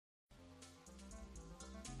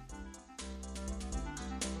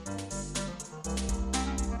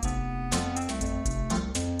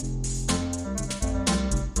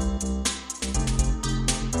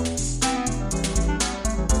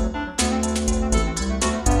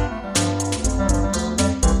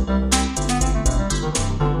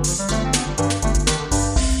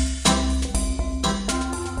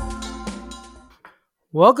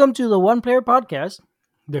Welcome to the One Player Podcast,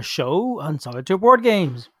 the show on solitaire board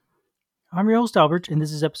games. I'm your host, Albert, and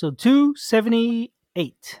this is episode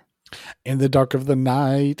 278. In the dark of the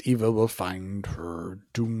night, evil will find her,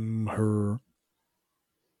 doom her.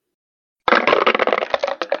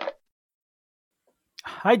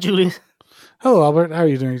 Hi, Julius. Hello, Albert. How are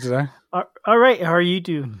you doing today? All right, how are you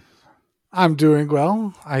doing? I'm doing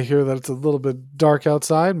well. I hear that it's a little bit dark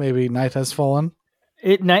outside. Maybe night has fallen.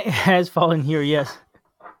 Night has fallen here, yes.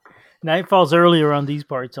 Night falls early around these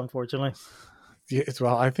parts, unfortunately.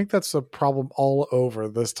 Well, I think that's a problem all over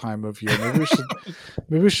this time of year.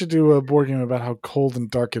 Maybe we should do a board game about how cold and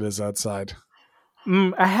dark it is outside.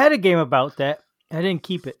 I had a game about that. I didn't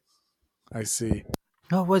keep it. I see.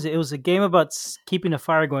 What was it? It was a game about keeping a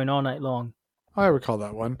fire going all night long. I recall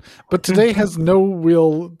that one. But today has no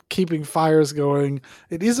real keeping fires going.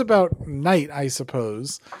 It is about night, I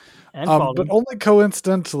suppose. And falling. But only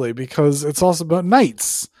coincidentally, because it's also about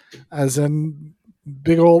knights, as in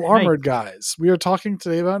big old armored guys. We are talking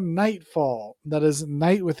today about Nightfall. That is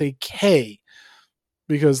night with a K,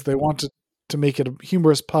 because they want to make it a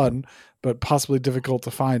humorous pun, but possibly difficult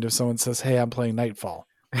to find if someone says, "Hey, I'm playing Nightfall."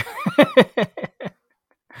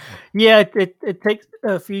 Yeah, it takes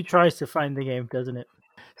a few tries to find the game, doesn't it?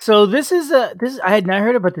 So this is I had not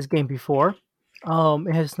heard about this game before.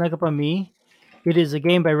 It has snuck up on me. It is a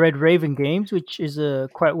game by Red Raven Games, which is a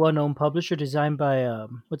quite well-known publisher, designed by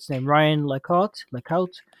what's his name, Ryan Lacotte, and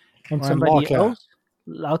Ryan somebody Locke. else,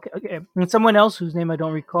 okay, and someone else whose name I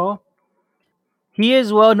don't recall. He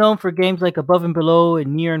is well known for games like Above and Below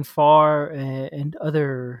and Near and Far and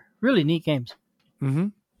other really neat games. Mm-hmm.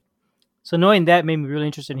 So knowing that made me really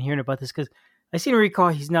interested in hearing about this, because I seem to recall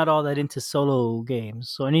he's not all that into solo games.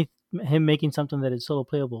 So him making something that is solo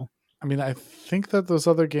playable. I mean, I think that those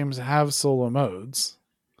other games have solo modes.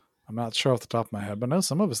 I'm not sure off the top of my head, but I know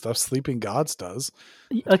some of his stuff. Sleeping Gods does.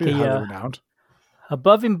 Okay, yeah. Renowned.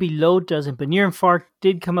 Above and Below doesn't, but Near and Far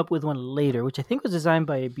did come up with one later, which I think was designed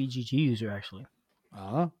by a BGG user, actually.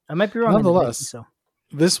 I might be wrong. Nonetheless,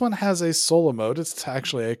 this one has a solo mode. It's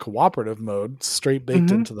actually a cooperative mode, straight baked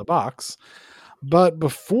into the box. But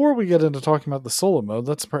before we get into talking about the solo mode,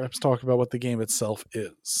 let's perhaps talk about what the game itself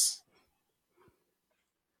is.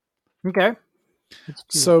 Okay.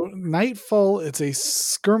 So Nightfall, it's a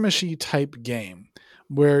skirmishy type game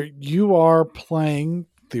where you are playing,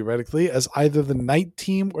 theoretically, as either the night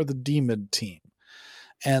team or the demon team.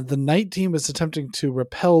 And the night team is attempting to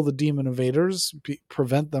repel the demon invaders,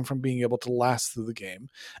 prevent them from being able to last through the game.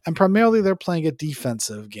 And primarily they're playing a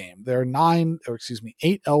defensive game. There are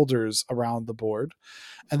 8 elders around the board,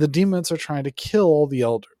 and the demons are trying to kill all the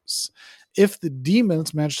elders. If the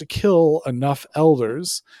demons manage to kill enough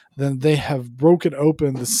elders, then they have broken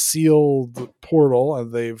open the sealed portal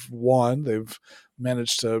and they've won. They've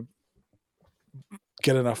managed to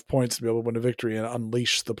get enough points to be able to win a victory and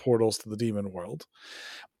unleash the portals to the demon world.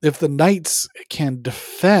 If the knights can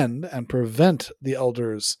defend and prevent the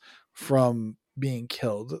elders from being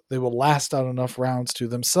killed, they will last out enough rounds to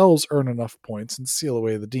themselves earn enough points and seal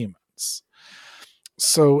away the demons.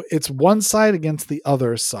 So it's one side against the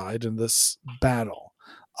other side in this battle.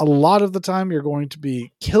 A lot of the time you're going to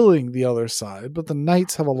be killing the other side, but the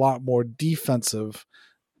knights have a lot more defensive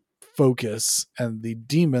focus and the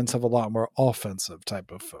demons have a lot more offensive type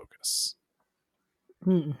of focus.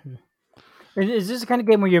 Mm-hmm. Is this the kind of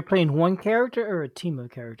game where you're playing one character or a team of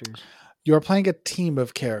characters? You're playing a team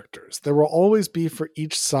of characters. There will always be for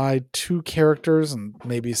each side 2 characters and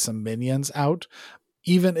maybe some minions out.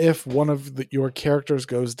 Even if one of your characters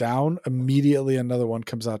goes down, immediately another one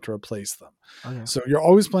comes out to replace them. Okay. So you're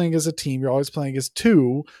always playing as a team. You're always playing as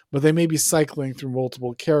 2, but they may be cycling through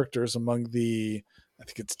multiple characters among the, I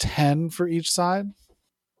think it's 10 for each side.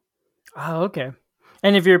 Oh, okay.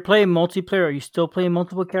 And if you're playing multiplayer, are you still playing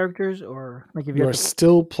multiple characters, or like if you're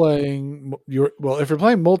still playing if you're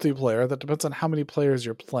playing multiplayer, that depends on how many players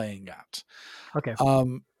you're playing at. Okay.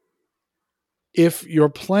 If you're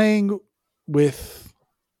playing with,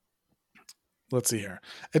 let's see here,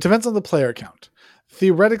 it depends on the player count.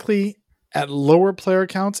 Theoretically, at lower player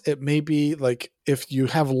counts, it may be like if you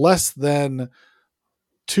have less than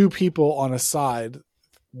 2 people on a side,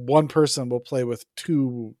 one person will play with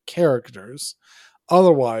 2 characters.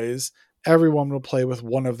 Otherwise, everyone will play with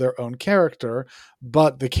one of their own character,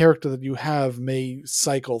 but the character that you have may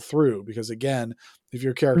cycle through because, again, if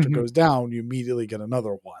your character goes down, you immediately get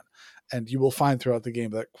another one. And you will find throughout the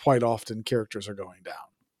game that quite often characters are going down.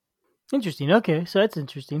 Interesting. Okay, so that's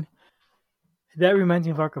interesting. That reminds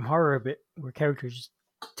me of Arkham Horror a bit, where characters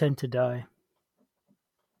tend to die.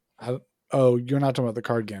 Oh, you're not talking about the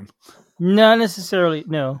card game? Not necessarily.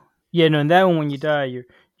 No. Yeah, no. In that one, when you die,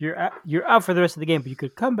 you're out for the rest of the game, but you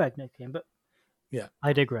could come back next game. But Yeah.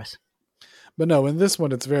 I digress. But no, in this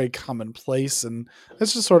one, it's very commonplace, and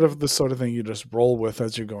it's just sort of the sort of thing you just roll with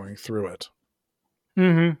as you're going through it.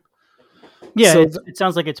 Mm-hmm. Yeah, So it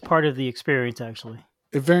sounds like it's part of the experience, actually.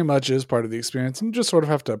 It very much is part of the experience, and you just sort of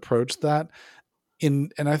have to approach that.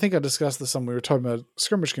 And I think I discussed this when we were talking about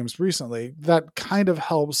skirmish games recently. That kind of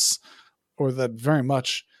helps, or that very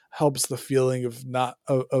much helps the feeling of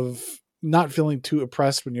not feeling too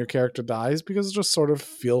oppressed when your character dies, because it just sort of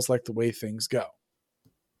feels like the way things go.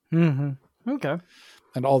 Mm-hmm. Okay.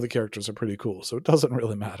 And all the characters are pretty cool, so it doesn't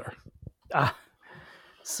really matter.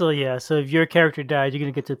 So if your character died, you're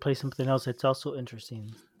gonna get to play something else that's also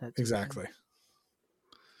interesting. That's exactly.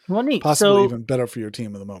 Well, neat. Possibly even better for your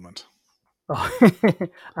team in the moment.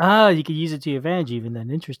 Oh, you could use it to your advantage even then.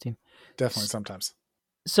 Interesting. Definitely sometimes.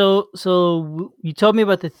 So you told me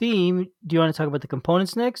about the theme. Do you want to talk about the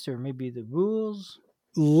components next, or maybe the rules?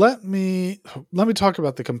 Let me talk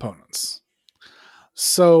about the components.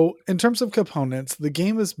 So, in terms of components, the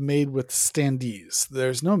game is made with standees.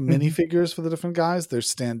 There's no minifigures for the different guys.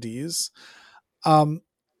 There's standees.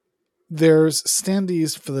 There's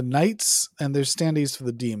standees for the knights, and there's standees for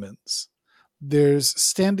the demons. There's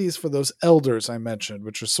standees for those elders I mentioned,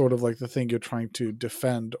 which are sort of like the thing you're trying to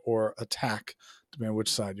defend or attack, depending on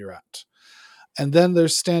which side you're at. And then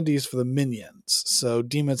there's standees for the minions. So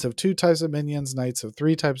demons have 2 types of minions, knights have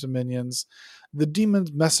 3 types of minions. The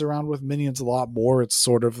demons mess around with minions a lot more. It's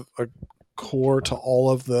sort of a core to all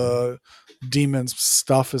of the demons'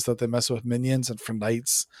 stuff is that they mess with minions. And for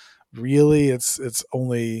knights, really, it's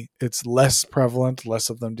less prevalent. Less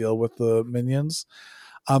of them deal with the minions.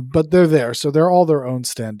 But they're there. So they're all their own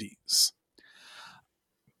standees.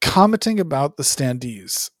 Commenting about the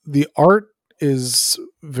standees, the art is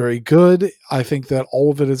very good. I think that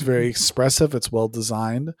all of it is very expressive. It's well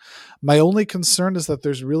designed. My only concern is that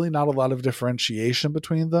there's really not a lot of differentiation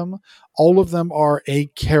between them. All of them are a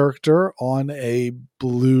character on a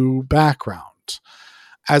blue background,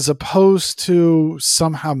 as opposed to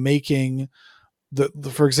somehow making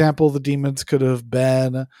for example, the demons could have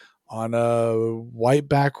been on a white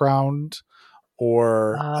background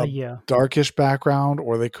or darkish background,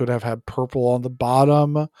 or they could have had purple on the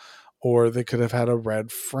bottom, or they could have had a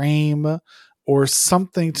red frame, or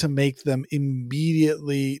something to make them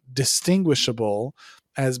immediately distinguishable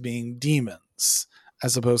as being demons,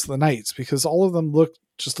 as opposed to the knights, because all of them look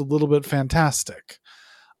just a little bit fantastic.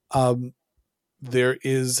 There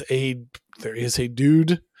is a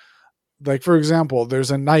dude, like, for example, there's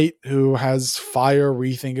a knight who has fire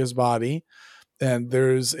wreathing his body, and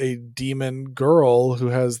there's a demon girl who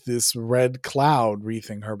has this red cloud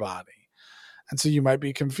wreathing her body. And so you might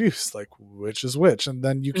be confused, like, which is which? And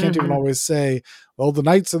then you can't even always say, well, the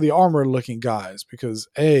knights are the armor looking guys, because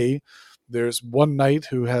there's one knight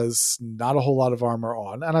who has not a whole lot of armor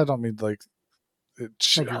on. And I don't mean like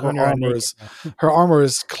her armor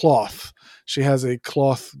is cloth. She has a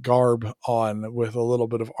cloth garb on with a little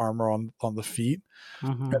bit of armor on the feet.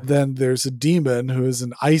 And then there's a demon who is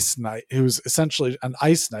an ice knight, who's essentially an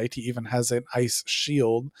ice knight. He even has an ice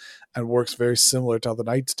shield and works very similar to how the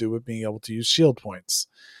knights do with being able to use shield points.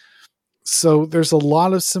 So there's a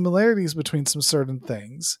lot of similarities between some certain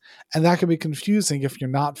things, and that can be confusing if you're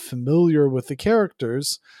not familiar with the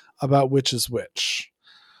characters about which is which.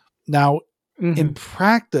 Now, in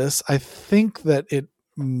practice, I think that it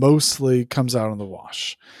mostly comes out in the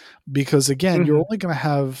wash, because again, you're only going to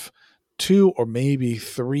have 2 or maybe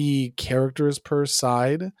 3 characters per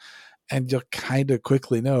side, and you'll kind of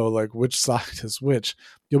quickly know like which side is which.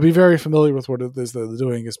 You'll be very familiar with what it is that they're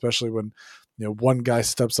doing, especially when one guy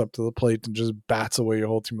steps up to the plate and just bats away your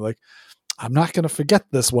whole team. Like, I'm not going to forget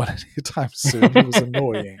this one anytime soon. It was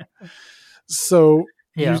annoying. So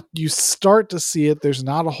you start to see it. There's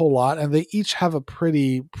not a whole lot, and they each have a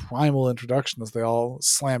pretty primal introduction as they all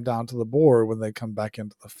slam down to the board when they come back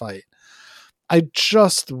into the fight. I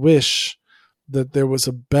just wish that there was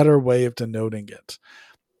a better way of denoting it.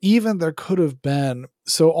 Even there could have been,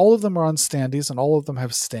 so all of them are on standees and all of them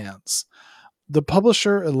have stands. The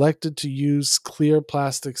publisher elected to use clear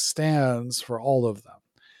plastic stands for all of them.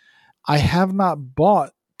 I have not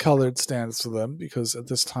bought colored stands for them because at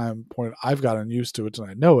this point I've gotten used to it and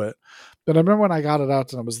I know it. But I remember when I got it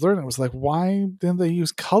out and I was learning, I was like, why didn't they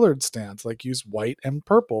use colored stands? Like, use white and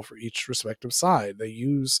purple for each respective side. They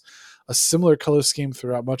use a similar color scheme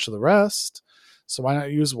throughout much of the rest. So why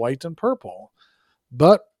not use white and purple?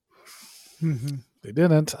 But they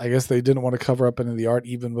didn't. I guess they didn't want to cover up any of the art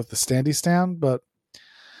even with the standee stand, but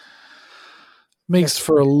makes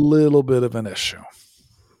for a little bit of an issue.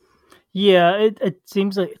 Yeah, it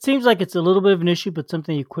seems like it's a little bit of an issue, but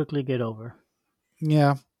something you quickly get over.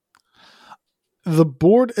 Yeah. The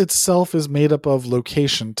board itself is made up of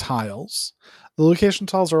location tiles. The location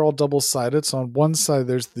tiles are all double-sided, so on one side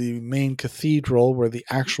there's the main cathedral where the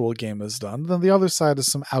actual game is done, then the other side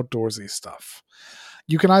is some outdoorsy stuff.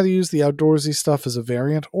 You can either use the outdoorsy stuff as a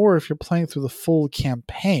variant, or if you're playing through the full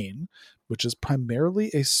campaign, which is primarily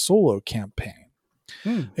a solo campaign.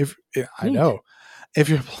 I know. If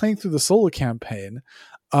you're playing through the solo campaign,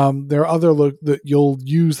 there are other that you'll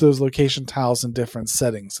use those location tiles in different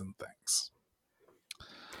settings and things.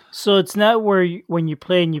 So it's not where when you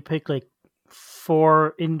play and you pick like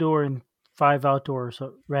 4 indoor and 5 outdoor,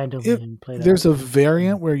 so randomly and play that. There's a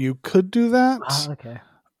variant where you could do that. Okay.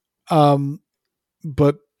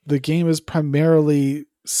 But the game is primarily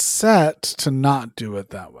set to not do it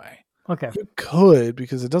that way. Okay. You could,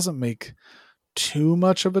 because it doesn't make too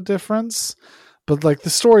much of a difference. But like the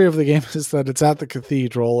story of the game is that it's at the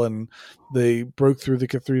cathedral and they broke through the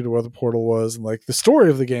cathedral where the portal was, and like the story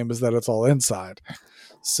of the game is that it's all inside.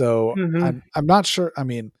 So I'm not sure. I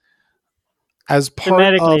mean, as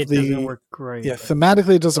part of the doesn't work great. Yeah,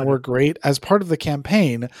 thematically it doesn't work great. As part of the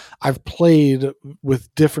campaign, I've played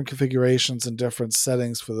with different configurations and different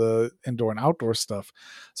settings for the indoor and outdoor stuff.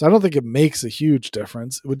 So I don't think it makes a huge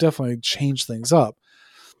difference. It would definitely change things up,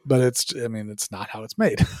 but it's not how it's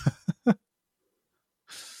made.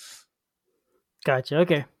 Gotcha.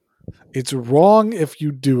 Okay. It's wrong if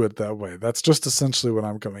you do it that way. That's just essentially what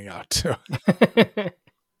I'm coming out to.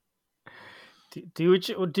 do what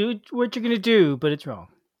you're gonna do, but it's wrong.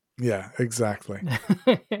 Yeah, exactly.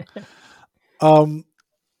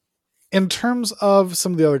 In terms of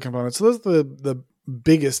some of the other components, so those are the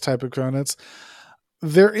biggest type of components.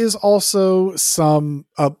 There is also some,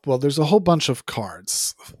 there's a whole bunch of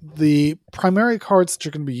cards. The primary cards that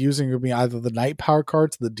you're going to be using are going to be either the Knight power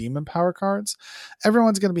cards or the Demon power cards.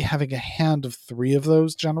 Everyone's going to be having a hand of 3 of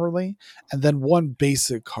those generally, and then one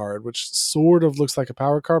basic card, which sort of looks like a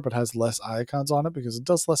power card but has less icons on it because it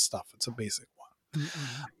does less stuff. It's a basic one.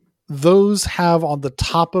 Mm-hmm. Those have on the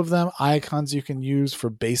top of them icons you can use for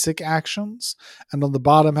basic actions, and on the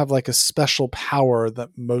bottom have like a special power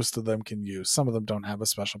that most of them can use. Some of them don't have a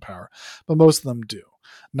special power, but most of them do.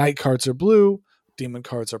 Knight cards are blue, Demon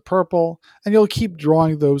cards are purple, and you'll keep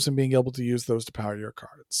drawing those and being able to use those to power your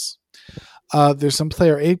cards. There's some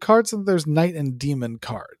player aid cards, and there's Knight and Demon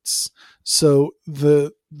cards. So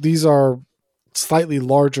these are slightly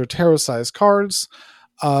larger tarot-sized cards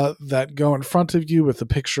that go in front of you with a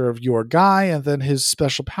picture of your guy and then his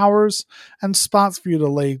special powers and spots for you to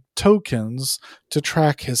lay tokens to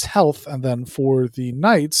track his health, and then for the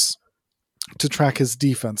knights to track his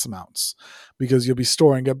defense amounts, because you'll be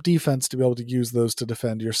storing up defense to be able to use those to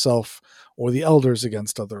defend yourself or the elders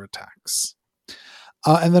against other attacks.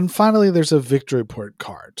 And then finally, there's a victory point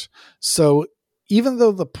card. So even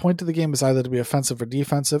though the point of the game is either to be offensive or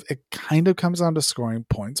defensive, it kind of comes down to scoring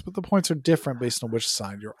points, but the points are different based on which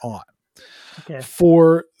side you're on. Okay.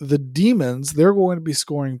 For the demons, they're going to be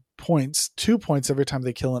scoring points, 2 points every time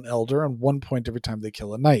they kill an elder and 1 point every time they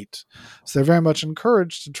kill a knight. So they're very much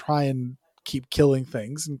encouraged to try and keep killing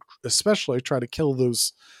things, and especially try to kill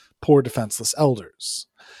those poor defenseless elders.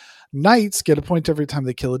 Knights get a point every time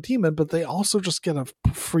they kill a demon, but they also just get a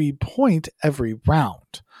free point every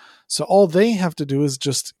round. So all they have to do is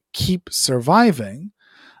just keep surviving,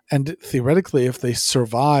 and theoretically, if they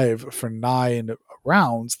survive for 9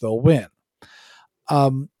 rounds, they'll win.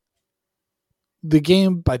 The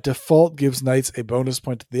game, by default, gives knights a bonus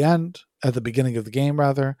point at the beginning of the game,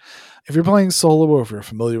 rather. If you're playing solo or if you're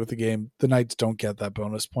familiar with the game, the knights don't get that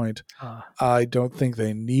bonus point. I don't think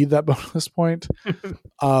they need that bonus point.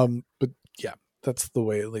 But yeah, that's the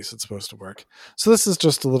way at least it's supposed to work. So this is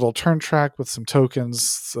just a little turn track with some tokens,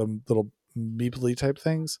 some little meeply type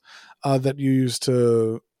things that you use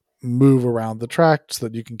to move around the track so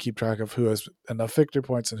that you can keep track of who has enough victory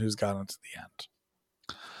points and who's gotten to the end.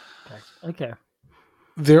 Okay.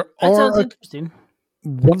 That sounds interesting.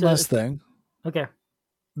 One last thing. Okay.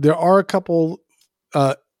 There are a couple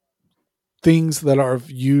things that are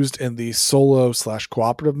used in the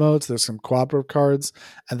solo/cooperative modes. There's some cooperative cards,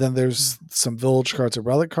 and then there's some village cards or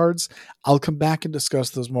relic cards. I'll come back and discuss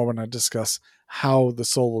those more when I discuss how the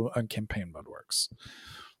solo and campaign mode works.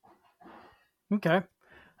 Okay.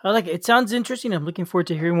 I like it. It sounds interesting. I'm looking forward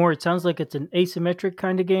to hearing more. It sounds like it's an asymmetric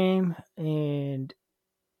kind of game, and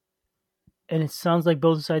it sounds like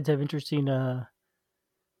both sides have interesting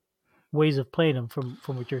ways of playing them from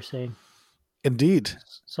what you're saying. Indeed.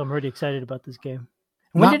 So I'm really excited about this game.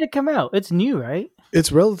 When did it come out? It's new, right?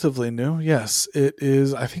 It's relatively new. Yes, it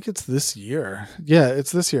is. I think it's this year. Yeah,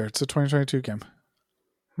 it's this year. It's a 2022 game.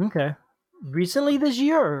 Okay. Recently this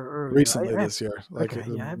year? Recently this year. Like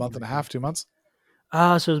a month and a half, 2 months.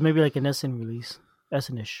 Ah, so it's maybe like an Essen release,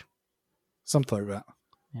 Essen-ish. something like that.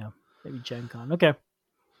 Yeah, maybe Gen Con. Okay.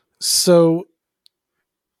 So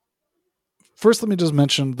first, let me just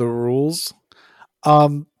mention the rules.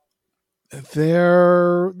 Um,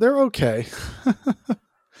 they're okay.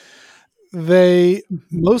 They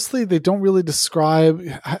mostly they don't really describe.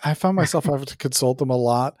 I found myself having to consult them a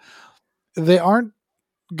lot. They aren't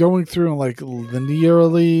going through and like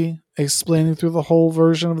linearly explaining through the whole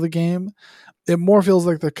version of the game. It more feels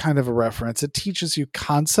like they're kind of a reference. It teaches you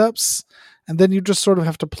concepts, and then you just sort of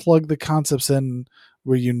have to plug the concepts in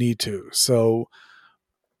where you need to. So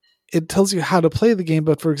it tells you how to play the game,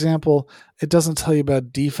 but for example, it doesn't tell you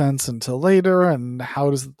about defense until later and how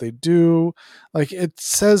does it they do. Like it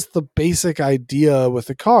says the basic idea with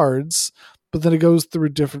the cards, but then it goes through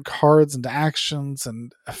different cards and actions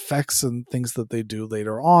and effects and things that they do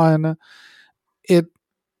later on. It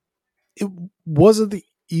it wasn't the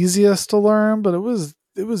easiest to learn, but it was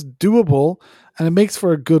doable, and it makes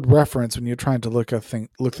for a good reference when you're trying to look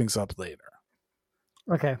things up later.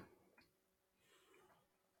 Okay.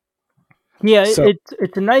 Yeah, So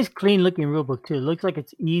it's a nice, clean looking rule book too. It looks like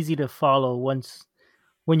it's easy to follow once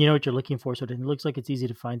when you know what you're looking for. So then it looks like it's easy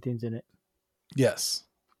to find things in it. yes,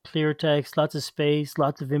 Clear text, lots of space,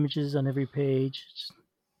 lots of images on every page.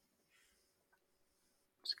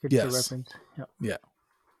 It's good for yes, reference. Yeah. yeah.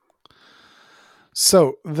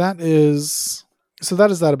 So that is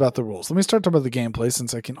that about the rules. Let me start talking about the gameplay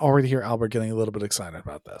since I can already hear Albert getting a little bit excited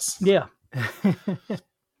about this. Yeah.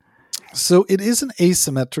 So it is an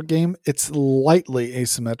asymmetric game. It's lightly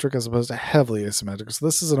asymmetric as opposed to heavily asymmetric. So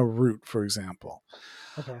this isn't a root, for example.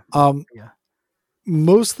 Okay. Yeah.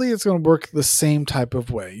 Mostly it's going to work the same type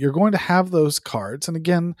of way. You're going to have those cards. And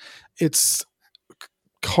again, it's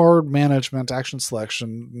card management, action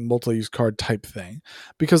selection, multi-use card type thing,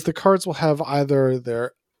 because the cards will have either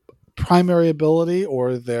their primary ability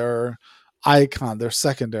or their icon, their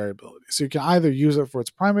secondary ability. So you can either use it for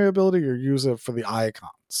its primary ability or use it for the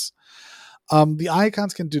icons. The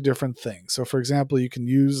icons can do different things. So, for example, you can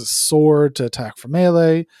use a sword to attack for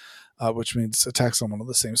melee, which means attack someone on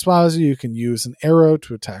the same spot as you. You can use an arrow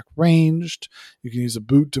to attack ranged. You can use a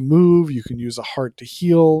boot to move. You can use a heart to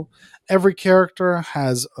heal. Every character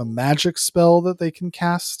has a magic spell that they can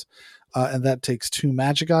cast, and that takes 2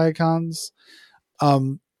 magic icons.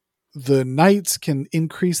 The knights can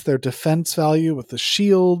increase their defense value with the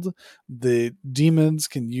shield. The demons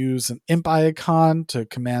can use an imp icon to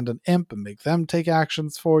command an imp and make them take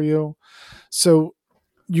actions for you. So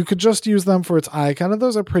you could just use them for its icon, and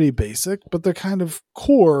those are pretty basic, but they're kind of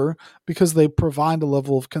core because they provide a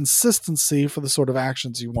level of consistency for the sort of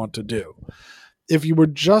actions you want to do. If you were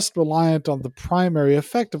just reliant on the primary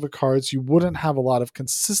effect of the cards, you wouldn't have a lot of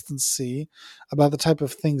consistency about the type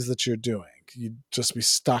of things that you're doing. You'd just be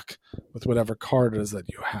stuck with whatever card it is that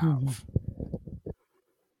you have. Mm-hmm.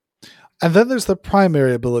 And then there's the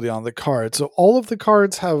primary ability on the card. So all of the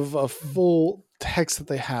cards have a full text that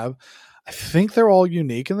they have. I think they're all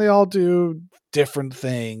unique and they all do different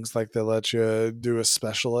things. Like they let you do a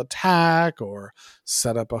special attack or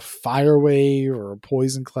set up a fire wave or a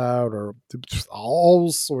poison cloud or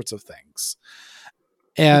all sorts of things.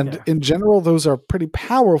 And Okay. in general, those are pretty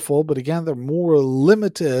powerful, but again, they're more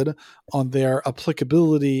limited on their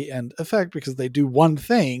applicability and effect because they do one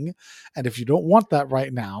thing. And if you don't want that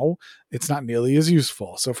right now, it's not nearly as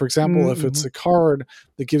useful. So, for example, if it's Mm-hmm. a card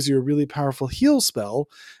that gives you a really powerful heal spell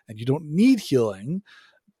and you don't need healing,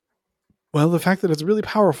 well, the fact that it's really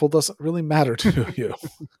powerful doesn't really matter to you.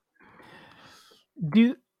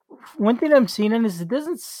 Do One thing I'm seeing in is it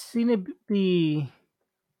doesn't seem to be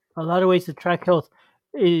a lot of ways to track health.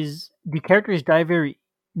 Is do characters die very?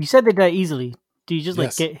 You said they die easily. Do you just like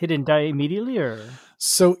Yes. get hit and die immediately, or?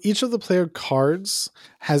 So each of the player cards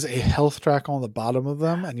has a health track on the bottom of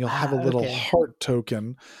them, and you'll have a little Okay. heart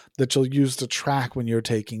token that you'll use to track when you're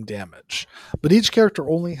taking damage. But each character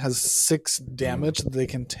only has 6 damage that they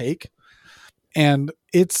can take, and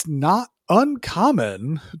it's not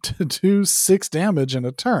uncommon to do 6 damage in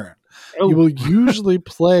a turn. You Oh. will usually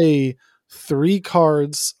play 3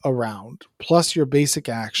 cards around plus your basic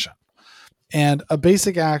action. And a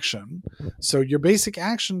basic action. So your basic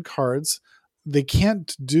action cards, they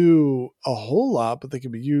can't do a whole lot, but they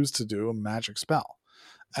can be used to do a magic spell.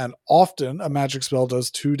 And often a magic spell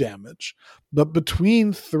does 2 damage. But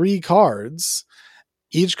between 3 cards,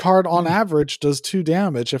 each card on average does 2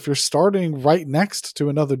 damage. If you're starting right next to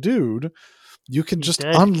another dude, you can He's just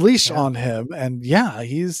dead. unleash Yeah. on him, and yeah,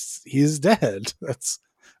 he's dead.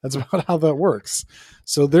 That's about how that works.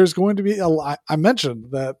 So there's going to be a lot. I mentioned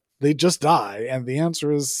that they just die, and the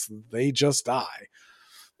answer is they just die,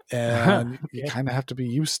 and you Okay. kind of have to be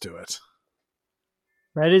used to it.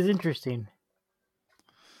 That is interesting.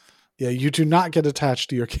 Yeah, you do not get attached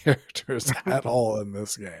to your characters at all in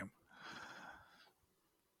this game.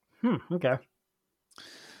 Okay.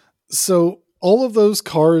 So all of those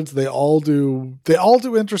cards, they all do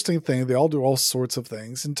interesting things. They all do all sorts of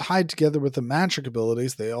things, and tied together with the magic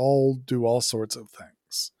abilities, they all do all sorts of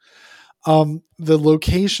things. The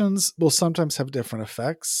locations will sometimes have different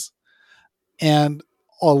effects, and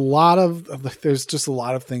there's just a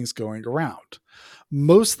lot of things going around.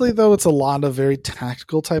 Mostly, though, it's a lot of very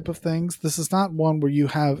tactical type of things. This is not one where you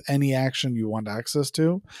have any action you want access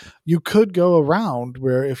to. You could go around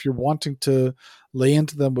where if you're wanting to lay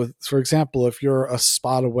into them with, for example, if you're a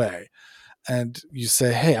spot away and you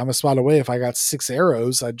say, hey, I'm a spot away. If I got 6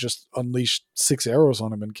 arrows, I'd just unleash 6 arrows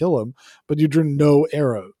on him and kill him. But you drew no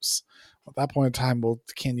arrows. At that point in time, well,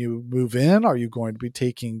 can you move in? Are you going to be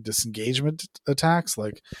taking disengagement attacks?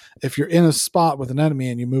 Like if you're in a spot with an enemy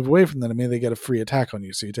and you move away from the enemy, they get a free attack on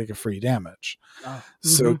you, so you take a free damage.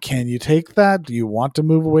 So can you take that? Do you want to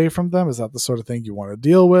move away from them? Is that the sort of thing you want to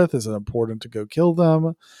deal with? Is it important to go kill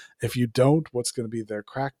them? If you don't, what's going to be their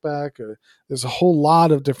crackback? There's a whole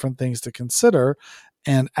lot of different things to consider.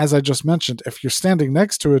 And as I just mentioned, if you're standing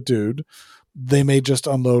next to a dude, they may just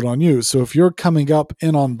unload on you. So if you're coming up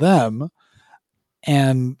in on them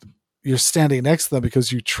and you're standing next to them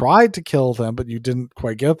because you tried to kill them, but you didn't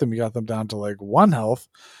quite get them, you got them down to like 1 health,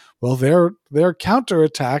 well, their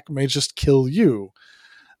counterattack may just kill you.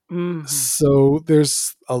 Mm-hmm. So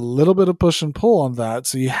there's a little bit of push and pull on that.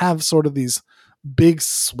 So you have sort of these big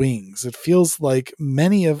swings. It feels like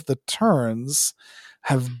many of the turns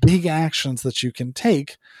have big actions that you can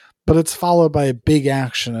take, but it's followed by a big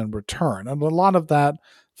action in return. And a lot of that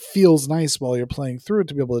feels nice while you're playing through it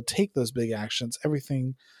to be able to take those big actions.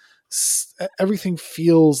 Everything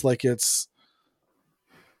feels like it's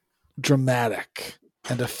dramatic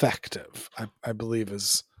and effective, I believe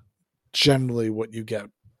is generally what you get,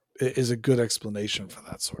 is a good explanation for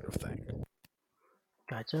that sort of thing.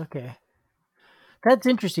 Gotcha. Okay. That's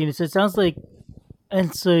interesting. So it sounds like,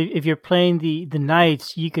 and so if you're playing the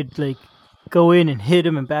knights, you could like go in and hit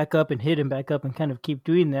him and back up and hit him back up and kind of keep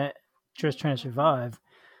doing that, just trying to survive.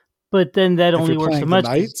 But then that only works so much.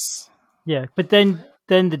 Knights? Yeah, but then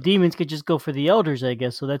the demons could just go for the elders, I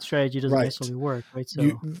guess. So that strategy doesn't necessarily work, right?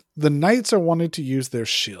 So the knights are wanting to use their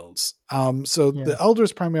shields. The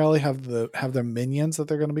elders primarily have their minions that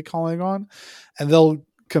they're going to be calling on, and they'll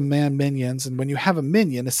command minions. And when you have a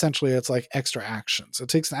minion, essentially it's like extra actions. It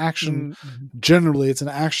takes an action. Mm-hmm. Generally, it's an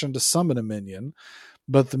action to summon a minion,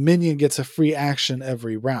 but the minion gets a free action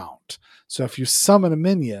every round. So if you summon a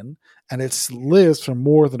minion and it lives for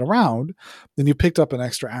more than a round, then you picked up an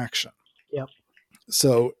extra action. Yep.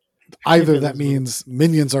 So either that means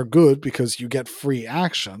minions are good because you get free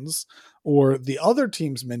actions, or the other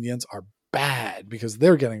team's minions are bad because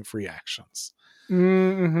they're getting free actions.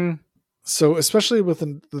 Mm-hmm. So especially with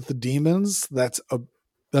the demons, that's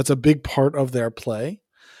a big part of their play.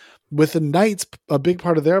 With the knights, a big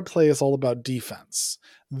part of their play is all about defense.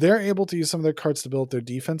 They're able to use some of their cards to build their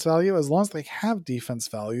defense value. As long as they have defense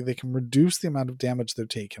value, they can reduce the amount of damage they're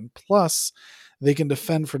taking. Plus, they can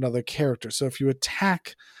defend for another character. So if you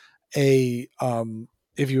attack an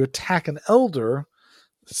elder,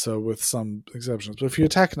 so with some exceptions, but if you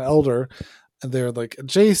attack an elder and they're like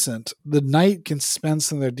adjacent, the knight can spend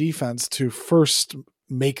some of their defense to first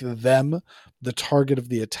make them the target of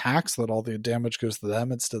the attack so that all the damage goes to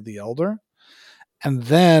them instead of the elder. And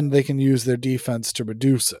then they can use their defense to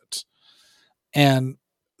reduce it. And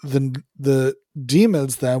the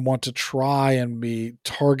demons then want to try and be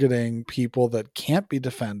targeting people that can't be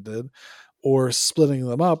defended or splitting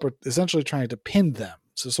them up or essentially trying to pin them.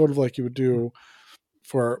 So sort of like you would do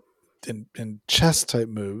in chess type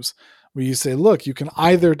moves, where you say, look, you can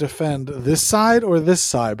either defend this side or this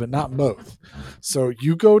side, but not both. So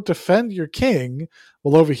you go defend your king.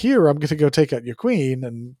 Well, over here, I'm going to go take out your queen,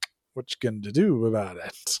 and what you going to do about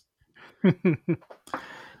it?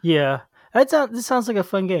 Yeah, this sounds like a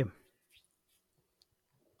fun game.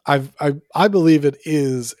 I believe it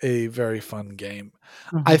is a very fun game.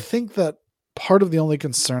 Mm-hmm. I think that part of the only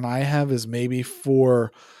concern I have is maybe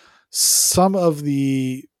for some of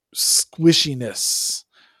the squishiness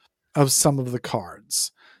of some of the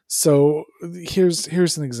cards. So here's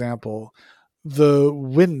an example. The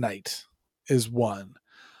Wind Knight is one.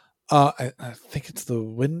 I think it's the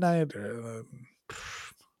Wind Knight.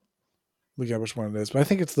 Look at which one it is, but I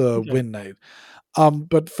think it's the Wind Knight.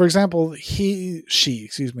 But for example, she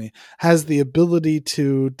has the ability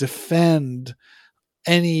to defend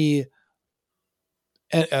any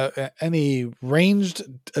ranged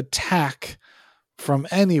attack from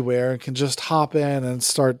anywhere and can just hop in and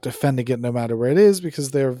start defending it no matter where it is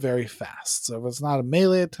because they're very fast. So if it's not a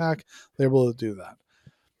melee attack, they're able to do that.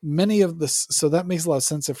 So that makes a lot of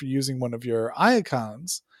sense if you're using one of your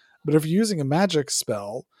icons, but if you're using a magic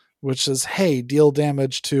spell, which says, hey, deal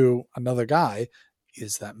damage to another guy,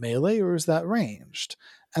 is that melee or is that ranged?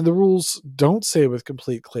 And the rules don't say with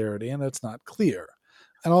complete clarity, and it's not clear.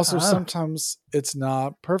 And also sometimes it's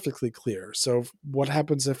not perfectly clear. So what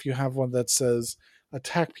happens if you have one that says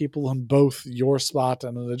attack people on both your spot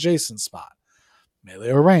and an adjacent spot,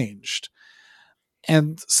 melee or ranged?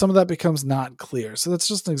 And some of that becomes not clear. So that's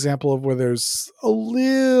just an example of where there's a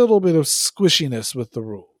little bit of squishiness with the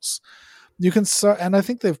rules. You can start, and I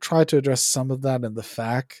think they've tried to address some of that in the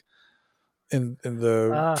FAQ, in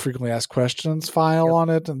the frequently asked questions file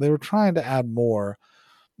on it, and they were trying to add more.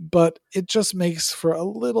 But it just makes for a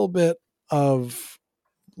little bit of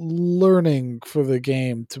learning for the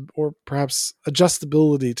game or perhaps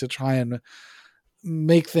adjustability to try and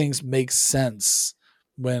make things make sense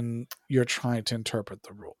when you're trying to interpret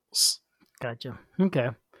the rules. Gotcha. Okay.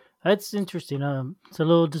 That's interesting. It's a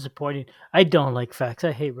little disappointing. I don't like FAQs.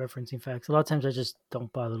 I hate referencing FAQs. A lot of times I just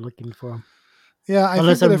don't bother looking for them. Yeah,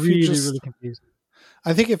 unless I'm really confused.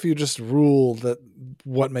 I think if you just rule that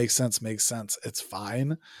what makes sense, it's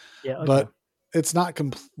fine. Yeah, okay. But it's not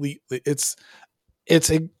completely. It's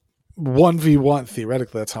a 1v1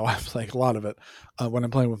 theoretically. That's how I'm playing a lot of it when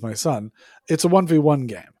I'm playing with my son. It's a 1v1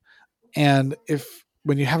 game, and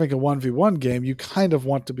when you're having a 1v1 game, you kind of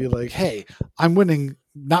want to be like, hey, I'm winning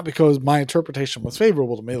not because my interpretation was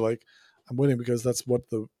favorable to me, like I'm winning because that's what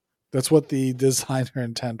the designer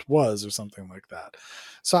intent was, or something like that.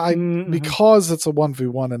 So because it's a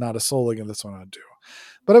 1v1 and not a solo game, that's what I do.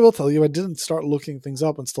 But I will tell you, I didn't start looking things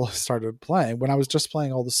up until I started playing. When I was just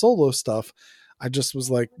playing all the solo stuff, I just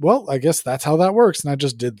was like, well, I guess that's how that works. And I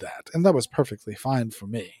just did that. And that was perfectly fine for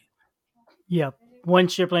me. Yeah.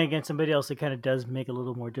 Once you're playing against somebody else, it kind of does make a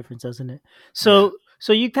little more difference, doesn't it? So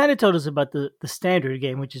you kind of told us about the standard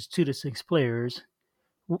game, which is 2 to 6 players.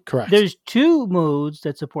 Correct. There's 2 modes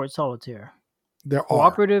that support solitaire. There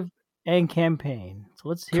cooperative and campaign. So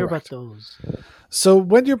let's hear about those. So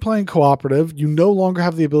when you're playing cooperative, you no longer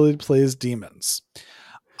have the ability to play as demons.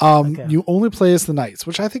 You only play as the knights,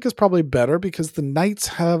 which I think is probably better because the knights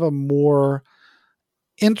have a more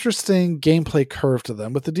interesting gameplay curve to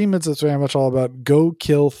them. With the demons, it's very much all about go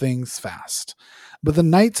kill things fast. But the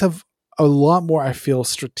knights have a lot more, I feel,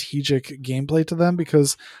 strategic gameplay to them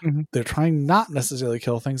because they're trying not necessarily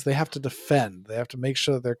kill things. They have to defend. They have to make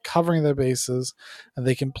sure that they're covering their bases, and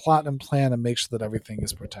they can plot and plan and make sure that everything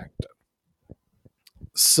is protected.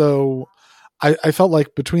 So I felt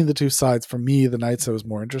like between the two sides, for me, the knights was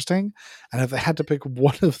more interesting. And if I had to pick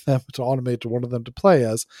one of them to automate or one of them to play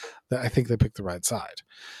as, I think they picked the right side.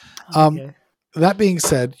 That being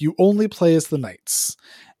said, you only play as the knights.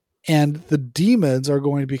 And the demons are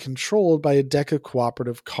going to be controlled by a deck of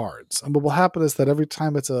cooperative cards. And what will happen is that every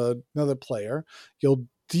time it's another player, you'll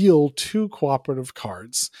deal 2 cooperative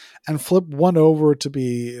cards and flip one over to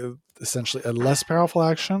be essentially a less powerful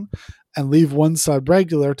action and leave one side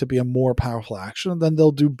regular to be a more powerful action. And then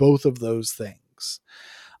they'll do both of those things.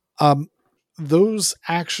 Those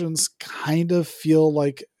actions kind of feel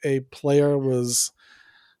like a player was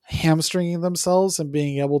hamstringing themselves and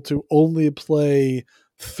being able to only play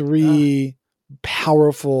 3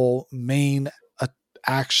 powerful main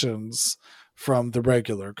actions from the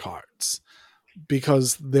regular cards,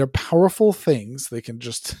 because they're powerful things. They can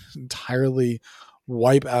just entirely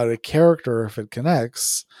wipe out a character if it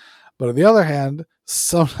connects. But on the other hand,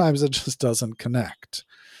 sometimes it just doesn't connect.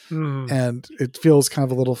 And it feels kind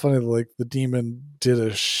of a little funny, like the demon did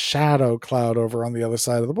a shadow cloud over on the other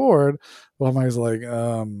side of the board. Well, I was like,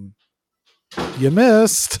 you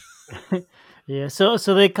missed. Yeah, so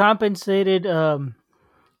they compensated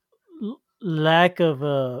lack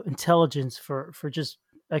of intelligence for just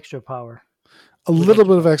extra power. A little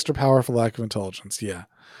bit of extra power for lack of intelligence, yeah.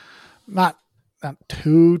 Not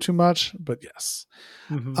too much, but yes.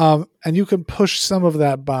 And you can push some of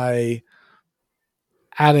that by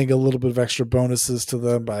adding a little bit of extra bonuses to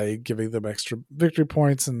them, by giving them extra victory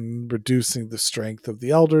points and reducing the strength of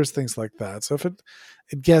the elders, things like that. So if it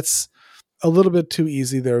gets a little bit too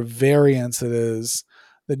easy, there are variants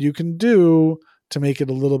that you can do to make it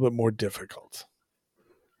a little bit more difficult.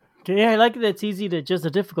 Okay, yeah, I like that it's easy to adjust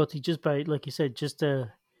the difficulty just by, like you said, just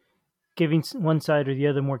giving one side or the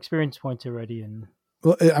other more experience points already. And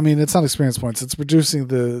well, I mean, it's not experience points. It's reducing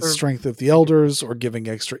the strength of the elders or giving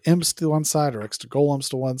extra imps to one side or extra golems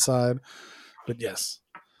to one side. But yes.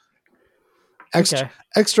 Extra Okay.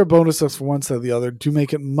 extra bonuses for one instead of the other do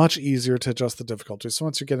make it much easier to adjust the difficulty. So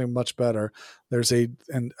once you're getting much better,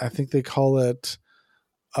 and I think they call it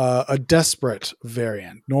a desperate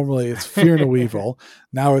variant. Normally it's Fear No Evil.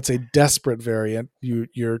 Now it's a desperate variant.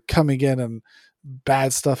 You're coming in and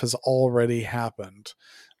bad stuff has already happened.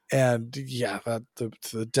 And yeah,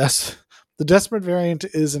 the desperate variant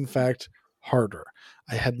is in fact harder.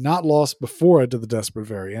 I had not lost before I did the desperate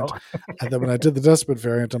variant. Oh. And then when I did the desperate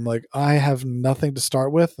variant, I'm like, I have nothing to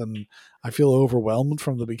start with and I feel overwhelmed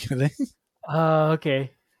from the beginning.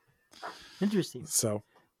 Okay. Interesting. So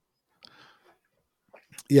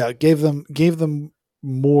yeah, gave them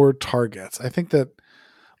more targets. I think that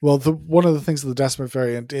one of the things of the desperate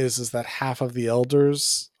variant is that half of the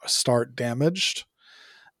elders start damaged,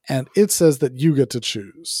 and it says that you get to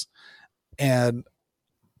choose. And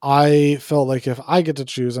I felt like if I get to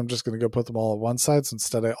choose, I'm just going to go put them all on one side. So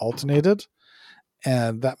instead, I alternated,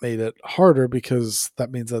 and that made it harder because that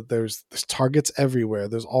means that there's targets everywhere.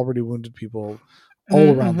 There's already wounded people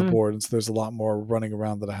all around the board, and so there's a lot more running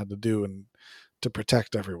around that I had to do and to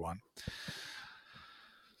protect everyone.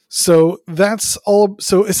 So that's all.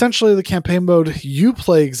 So essentially, the campaign mode, you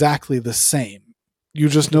play exactly the same. You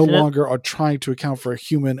just no longer are trying to account for a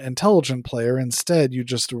human intelligent player. Instead, you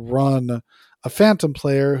just run a phantom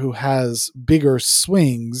player who has bigger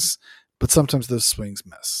swings, but sometimes those swings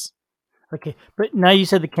miss. Okay, but now you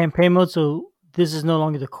said the campaign mode, so this is no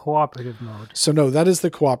longer the cooperative mode. So no, that is the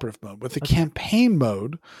cooperative mode. With the campaign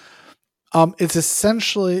mode, it's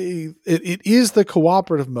essentially it is the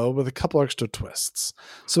cooperative mode with a couple extra twists.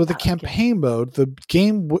 So with the campaign mode, the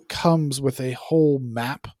game comes with a whole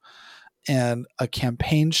map and a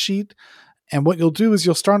campaign sheet. And what you'll do is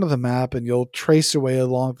you'll start on the map and you'll trace your way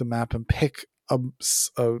along the map and pick a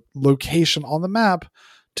location on the map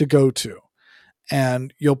to go to.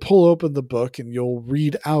 And you'll pull open the book and you'll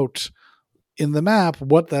read out in the map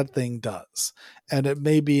what that thing does. And it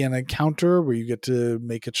may be an encounter where you get to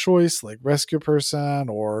make a choice, like rescue a person,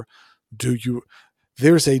 or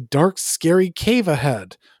there's a dark, scary cave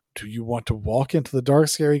ahead. Do you want to walk into the dark,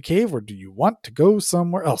 scary cave, or do you want to go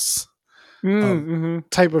somewhere else?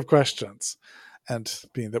 Type of questions. And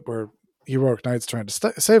being that we're heroic knights trying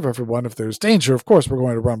to save everyone, if there's danger, of course, we're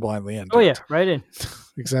going to run blindly into it. Yeah, right in.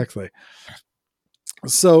 Exactly.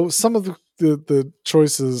 So some of the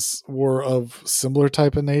choices were of similar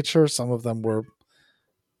type of nature. Some of them were,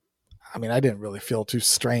 I mean, I didn't really feel too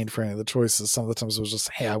strained for any of the choices. Some of the times it was just,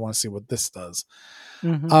 hey, I want to see what this does.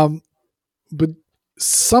 But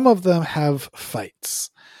some of them have fights,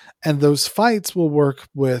 and those fights will work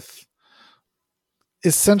with,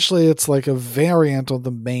 essentially it's like a variant on the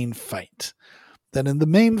main fight. Then in the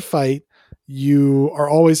main fight, you are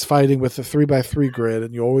always fighting with a 3x3 grid,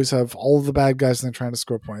 and you always have all of the bad guys and they're trying to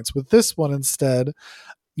score points. With this one, instead,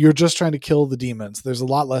 you're just trying to kill the demons. There's a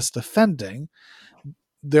lot less defending.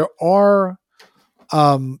 There are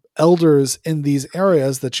elders in these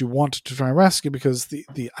areas that you want to try and rescue, because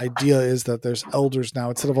the idea is that there's elders now,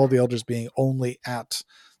 instead of all the elders being only at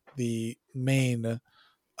the main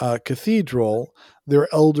cathedral, there are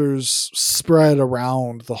elders spread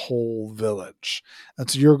around the whole village. And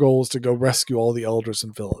so your goal is to go rescue all the elders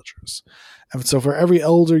and villagers. And so for every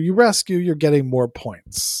elder you rescue, you're getting more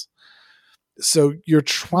points. So you're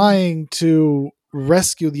trying to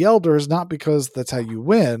rescue the elders, not because that's how you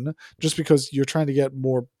win, just because you're trying to get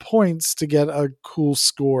more points to get a cool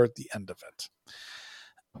score at the end of it.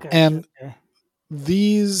 Gotcha.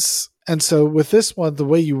 And so with this one, the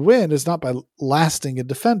way you win is not by lasting and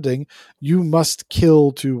defending. You must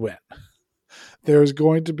kill to win. There's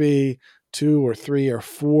going to be 2 or 3 or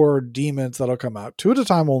 4 demons that'll come out, 2 at a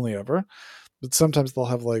time only ever, but sometimes they'll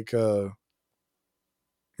have like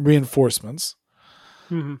reinforcements.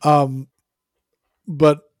 But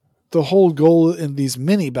the whole goal in these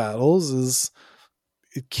mini battles is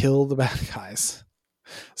kill the bad guys,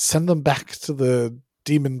 send them back to the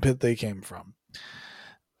demon pit they came from.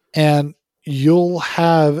 And you'll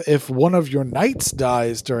have, if one of your knights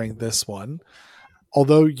dies during this one,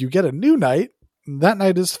 although you get a new knight, that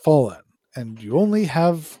knight is fallen, and you only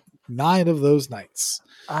have 9 of those knights.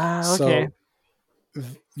 Okay. So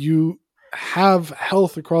you have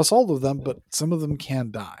health across all of them, but some of them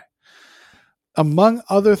can die. Among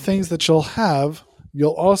other things that you'll have,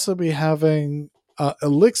 you'll also be having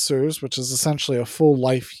elixirs, which is essentially a full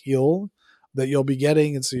life heal that you'll be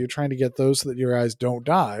getting, and so you're trying to get those so that your guys don't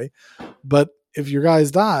die. But if your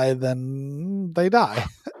guys die, then they die.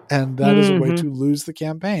 And that is a way to lose the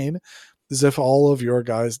campaign, is if all of your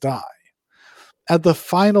guys die. At the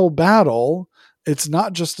final battle, it's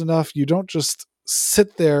not just enough. You don't just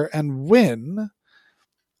sit there and win.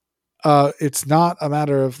 it's not a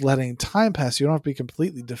matter of letting time pass. You don't have to be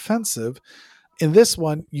completely defensive. In this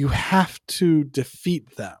one, you have to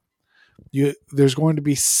defeat them. There's going to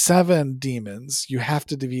be 7 demons. You have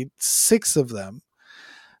to defeat 6 of them.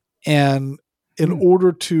 And in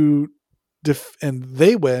order to and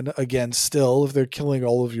they win again still if they're killing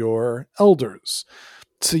all of your elders.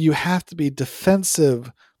 So you have to be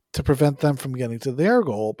defensive to prevent them from getting to their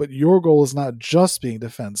goal, but your goal is not just being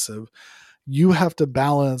defensive. You have to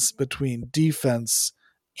balance between defense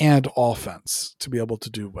and offense to be able to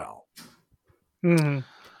do well. Mm-hmm.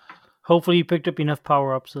 Hopefully you picked up enough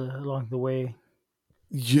power-ups along the way.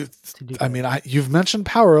 You've mentioned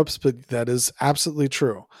power-ups, but that is absolutely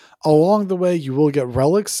true. Along the way, you will get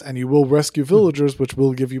relics and you will rescue villagers, which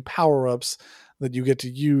will give you power-ups that you get to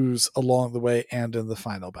use along the way and in the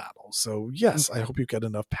final battle. So yes, I hope you get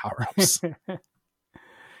enough power-ups.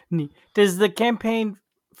 Does the campaign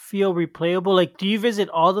feel replayable? Like, do you visit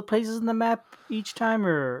all the places in the map each time,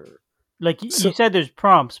 or like you said, there's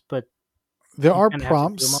prompts, but there are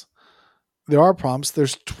prompts. There are prompts.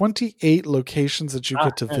 There's 28 locations that you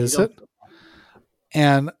get to visit,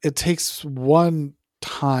 and it takes 1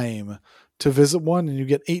 time to visit one, and you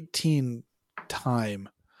get 18 time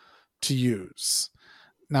to use.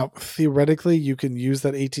 Now, theoretically, you can use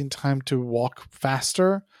that 18 time to walk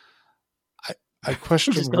faster. I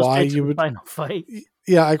question why you would. Final fight.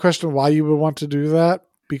 Yeah, I question why you would want to do that,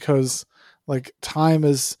 because like time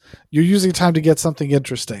is, you're using time to get something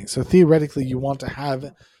interesting. So theoretically, you want to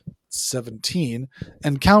have 17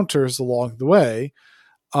 encounters along the way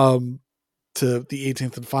to the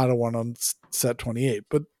 18th and final one on set 28.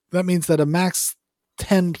 But that means that a max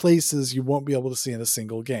 10 places you won't be able to see in a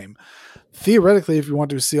single game. Theoretically, if you want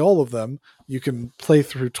to see all of them, you can play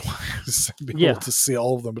through twice and be able to see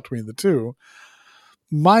all of them between the two.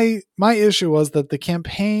 My issue was that the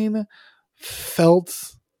campaign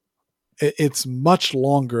felt it's much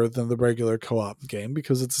longer than the regular co-op game,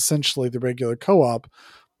 because it's essentially the regular co-op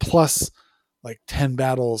plus like 10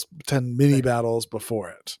 mini battles before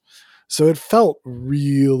it. So it felt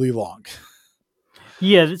really long.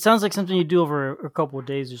 Yeah, it sounds like something you do over a couple of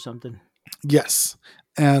days or something. Yes.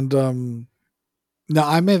 And now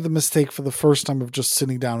I made the mistake for the first time of just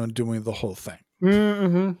sitting down and doing the whole thing.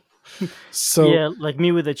 Mm-hmm. So yeah, like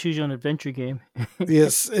me with a choose your own adventure game.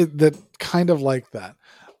 Yes, that kind of like that.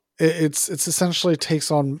 It's essentially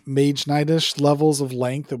takes on Mage Knight-ish levels of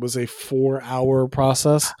length. It was a 4-hour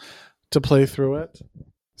process to play through it.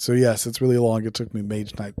 So yes, it's really long. It took me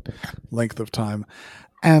Mage Knight length of time.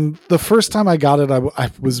 And the first time I got it,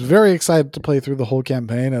 I was very excited to play through the whole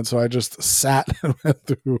campaign. And so I just sat and went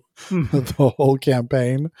through the whole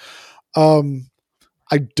campaign.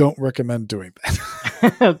 I don't recommend doing that.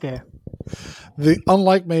 Okay.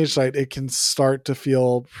 Unlike Mage Knight, it can start to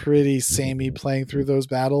feel pretty samey playing through those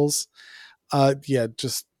battles.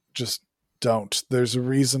 Just don't. There's a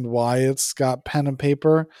reason why it's got pen and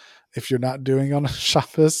paper. If you're not doing on a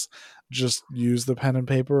Shabbos, just use the pen and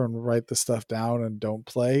paper and write the stuff down, and don't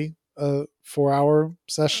play a 4-hour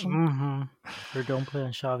session. Mm-hmm. Or don't play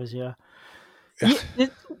on Shabbos, yeah.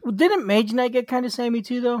 Didn't Mage Knight get kind of samey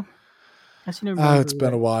too, though? It's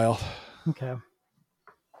been a while. Okay.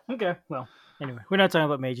 Well, anyway, we're not talking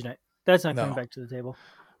about Mage Knight. That's not coming back to the table.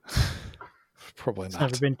 Probably not. It's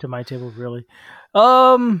never been to my table, really.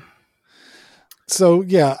 So,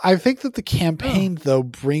 yeah, I think that the campaign, though,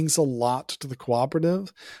 brings a lot to the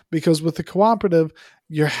cooperative, because with the cooperative,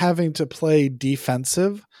 you're having to play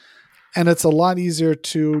defensive, and it's a lot easier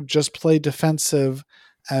to just play defensive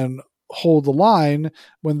and hold the line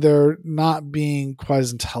when they're not being quite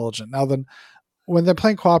as intelligent. Now, then, when they're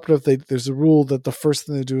playing cooperative, there's a rule that the first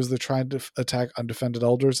thing they do is they're trying to attack undefended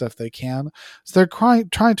elders if they can. So they're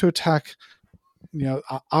trying to attack,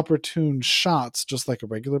 opportune shots, just like a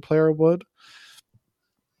regular player would.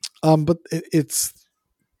 But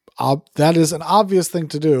that is an obvious thing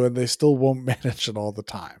to do, and they still won't manage it all the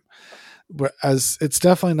time. Whereas it's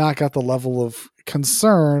definitely not got the level of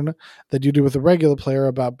concern that you do with a regular player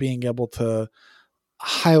about being able to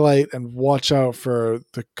highlight and watch out for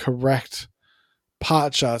the correct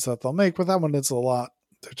pot shots that they'll make. With that one, they're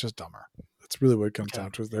just dumber. That's really what it comes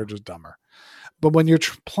down to, is they're just dumber. But when you're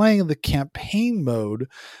playing the campaign mode,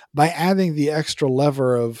 by adding the extra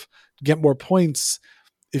lever of get more points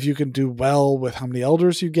if you can do well with how many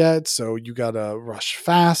elders you get, so you gotta rush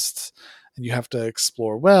fast and you have to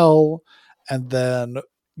explore well, and then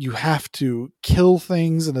you have to kill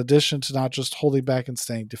things in addition to not just holding back and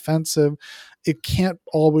staying defensive. It can't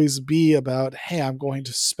always be about, hey, I'm going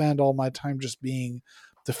to spend all my time just being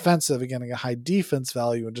defensive and getting a high defense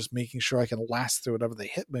value and just making sure I can last through whatever they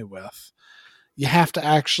hit me with. You have to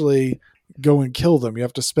actually go and kill them. You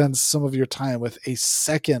have to spend some of your time with a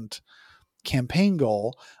second campaign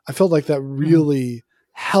goal. I felt like that really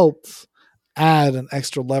helped add an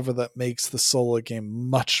extra lever that makes the solo game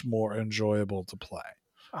much more enjoyable to play.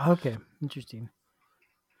 Okay, interesting.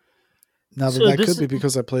 Now So that this could be is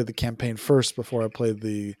because I played the campaign first before I played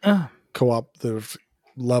the co-op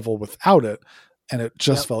level without it, and it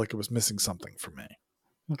just felt like it was missing something for me.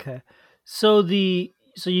 okay. So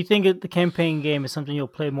you think the campaign game is something you'll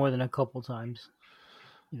play more than a couple times?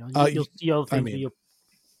 You'll see all the things.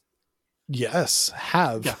 Yes,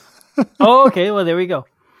 have. Yeah. Oh, okay. Well, there we go.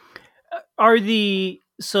 Are the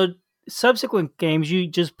subsequent games you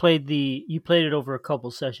just played you played it over a couple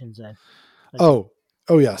sessions then? Oh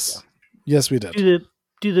yes, yes we did.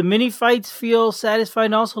 Do the mini fights feel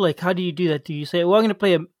satisfying? Also, like how do you do that? Do you say, "Well, I'm going to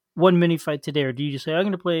play one mini fight today," or do you just say, "I'm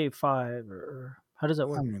going to play 5," or how does that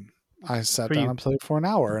work? I mean, I sat down and played for an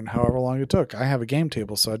hour, and however long it took. I have a game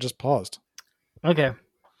table, so I just paused. Okay.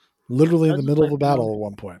 Literally in the middle of a battle at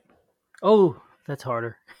one point. Oh, that's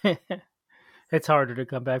harder. It's harder to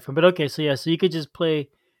come back from. But okay, so you could just play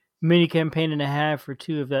mini campaign and a half or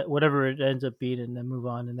two of that, whatever it ends up being, and then move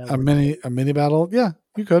on. And a mini battle, yeah,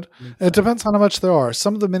 you could. It depends on how much there are.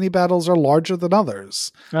 Some of the mini battles are larger than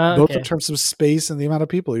others, both in terms of space and the amount of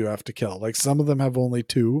people you have to kill. Like some of them have only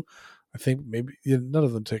 2. I think maybe none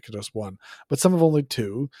of them take just 1, but some have only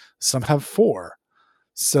 2. Some have 4.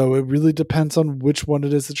 So it really depends on which one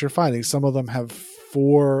it is that you're fighting. Some of them have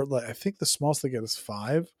 4. Like I think the smallest they get is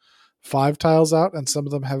 5 tiles out, and some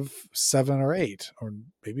of them have 7 or 8, or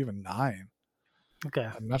maybe even 9. Okay,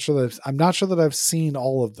 I'm not sure that I've seen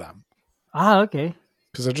all of them. Okay.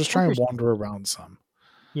 Because I just try and wander around some.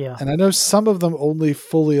 Yeah, and I know some of them only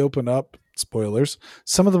fully open up. Spoilers.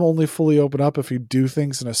 Some of them only fully open up if you do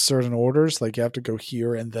things in a certain orders. Like you have to go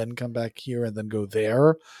here and then come back here and then go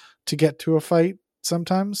there to get to a fight.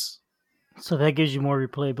 Sometimes. So that gives you more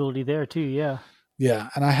replayability there too. Yeah. Yeah,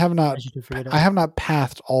 and I have not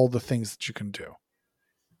pathed all the things that you can do.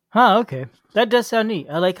 Okay. That does sound neat.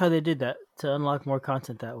 I like how they did that to unlock more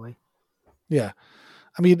content that way. Yeah.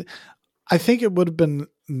 I mean, I think it would have been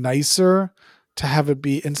nicer to have it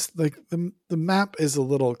be like the map is a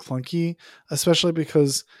little clunky, especially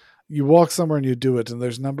because you walk somewhere and you do it and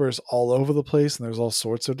there's numbers all over the place and there's all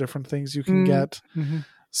sorts of different things you can get. Mm-hmm.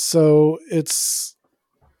 So it's,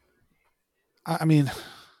 I mean,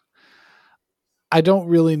 I don't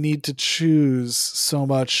really need to choose so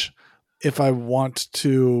much if I want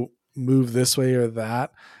to move this way or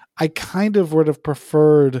that. I kind of would have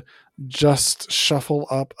preferred just shuffle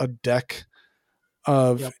up a deck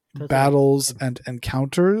of battles and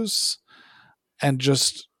encounters and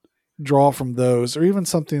just draw from those, or even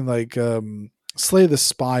something like Slay the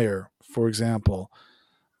Spire, for example,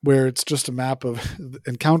 where it's just a map of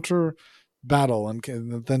encounter, battle, and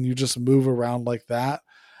then you just move around like that.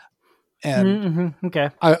 And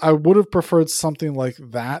okay, I would have preferred something like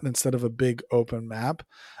that instead of a big open map,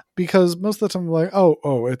 because most of the time I'm like,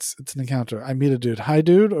 oh, it's an encounter. I meet a dude. Hi,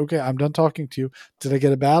 dude. Okay, I'm done talking to you. Did I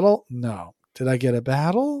get a battle? No. Did I get a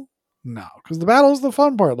battle? No. Because the battle is the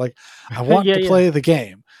fun part. Like, I want to play the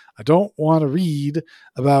game. I don't want to read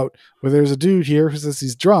about where there's a dude here who says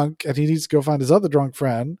he's drunk and he needs to go find his other drunk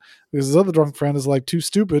friend because his other drunk friend is like too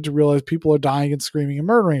stupid to realize people are dying and screaming and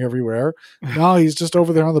murdering everywhere. No, he's just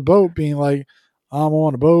over there on the boat being like, I'm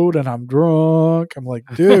on a boat and I'm drunk. I'm like,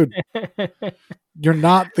 dude, you're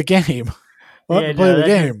not the game. Let me play the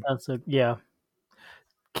game. Yeah.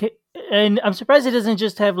 And I'm surprised it doesn't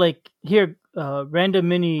just have like here random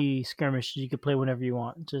mini skirmishes you could play whenever you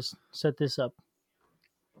want. Just set this up.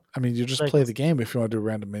 I mean, you just play the game if you want to do a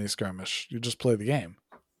random mini skirmish. You just play the game.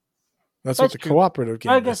 That's what the cooperative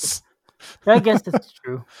game is. I guess that's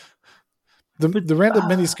true. The random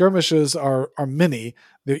mini skirmishes are mini.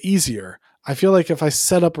 They're easier. I feel like if I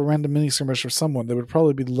set up a random mini skirmish for someone, they would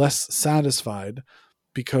probably be less satisfied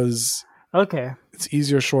because it's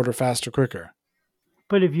easier, shorter, faster, quicker.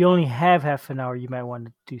 But if you only have half an hour, you might want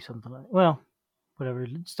to do something like, whatever.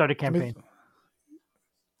 Start a campaign.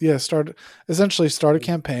 Start a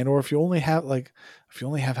campaign, or if you only have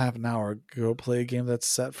half an hour, go play a game that's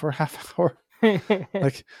set for half an hour.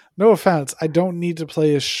 Like, no offense, I don't need to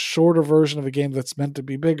play a shorter version of a game that's meant to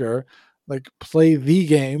be bigger. Like, play the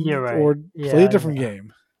game or play a different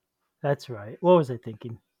game. That's right. What was I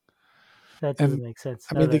thinking? That doesn't make sense.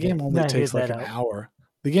 I mean, the game only takes like an hour.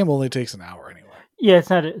 The game only takes an hour anyway. Yeah, it's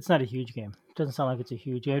not a huge game. It doesn't sound like it's a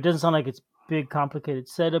huge game. It doesn't sound like it's big, complicated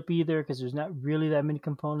setup either, because there's not really that many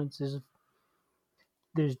components.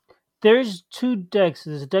 There's 2 decks.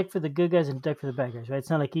 There's a deck for the good guys and a deck for the bad guys, right?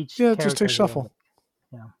 It's not like each. Yeah, just take shuffle.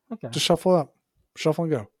 Yeah. Okay. Just shuffle up, shuffle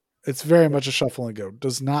and go. It's very much a shuffle and go.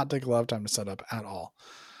 Does not take a lot of time to set up at all.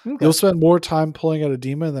 Okay. You'll spend more time pulling out a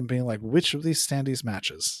demon than being like, which of these standees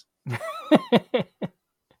matches?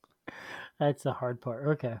 That's the hard part.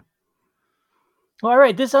 Okay. Well, all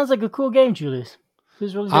right. This sounds like a cool game, Julius.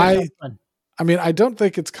 This really sounds fun. I mean, I don't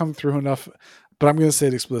think it's come through enough, but I'm going to say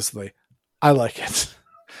it explicitly. I like it.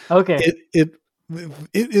 Okay. It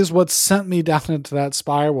is what sent me down into that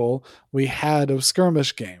spiral we had of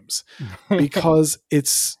skirmish games, because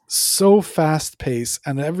it's so fast paced,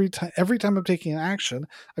 and every time I'm taking an action,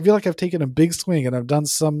 I feel like I've taken a big swing and I've done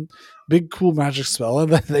some big cool magic spell,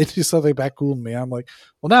 and then they do something back cool to me. I'm like,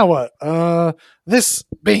 well, now what? This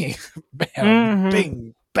bing, bam,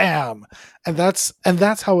 bing, bam, and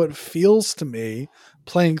that's how it feels to me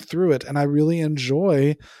playing through it, and I really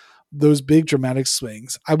enjoy those big dramatic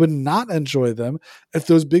swings. I would not enjoy them if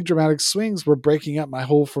those big dramatic swings were breaking up my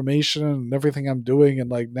whole formation and everything I'm doing. And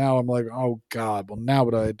like, now I'm like, oh God, well, now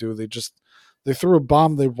what do I do? They threw a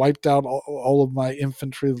bomb. They wiped out all of my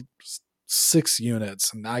infantry 6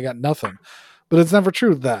 units, and I got nothing. But it's never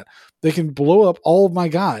true that they can blow up all of my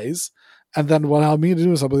guys. And then what I'll mean to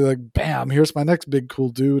do is I'll be like, bam, here's my next big cool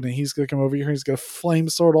dude. And he's going to come over here. And he's going to flame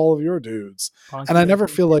sword all of your dudes. And I never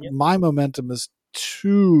feel like my momentum is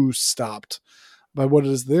too stopped by what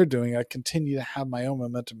it is they're doing. I continue to have my own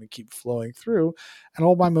momentum and keep flowing through, and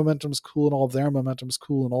all my momentum is cool, and all of their momentum is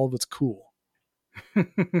cool, and all of it's cool.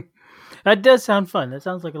 That does sound fun. That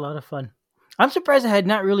sounds like a lot of fun. I'm surprised I had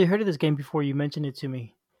not really heard of this game before you mentioned it to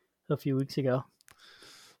me a few weeks ago.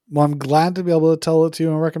 Well, I'm glad to be able to tell it to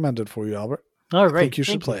you and recommend it for you, Albert. All right. I think you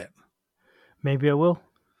should play it. Maybe I will.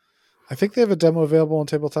 I think they have a demo available on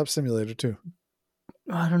Tabletop Simulator too.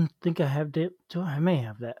 I don't think I have that. I may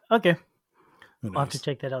have that. Okay. I'll have to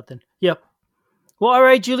check that out then. Yep. Well, all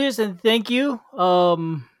right, Julius, and thank you. I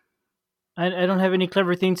don't have any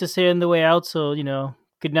clever things to say on the way out, so,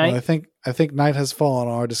 good night. Well, I think night has fallen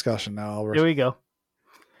on our discussion now, Albert. There we go.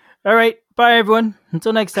 All right. Bye, everyone.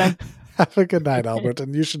 Until next time. Have a good night, Albert,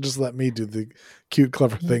 and you should just let me do the cute,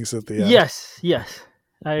 clever things at the end. Yes.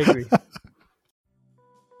 I agree.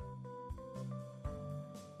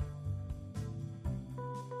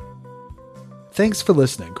 Thanks for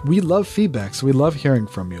listening. We love feedback, so we love hearing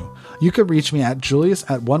from you. You can reach me at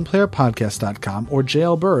julius@oneplayerpodcast.com or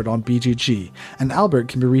JLBird on BGG, and Albert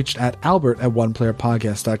can be reached at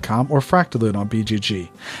albert@oneplayerpodcast.com or Fractalune on BGG.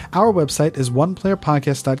 Our website is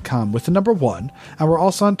oneplayerpodcast.com with the number 1, and we're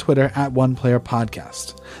also on Twitter at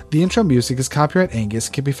oneplayerpodcast. The intro music is copyright Angus,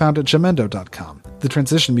 can be found at jamendo.com. The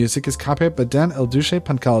transition music is copyright by Dan Elduce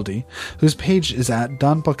Pancaldi, whose page is at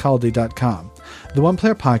donpancaldi.com. The One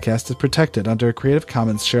Player Podcast is protected under a Creative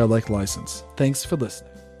Commons share-alike license. Thanks for listening.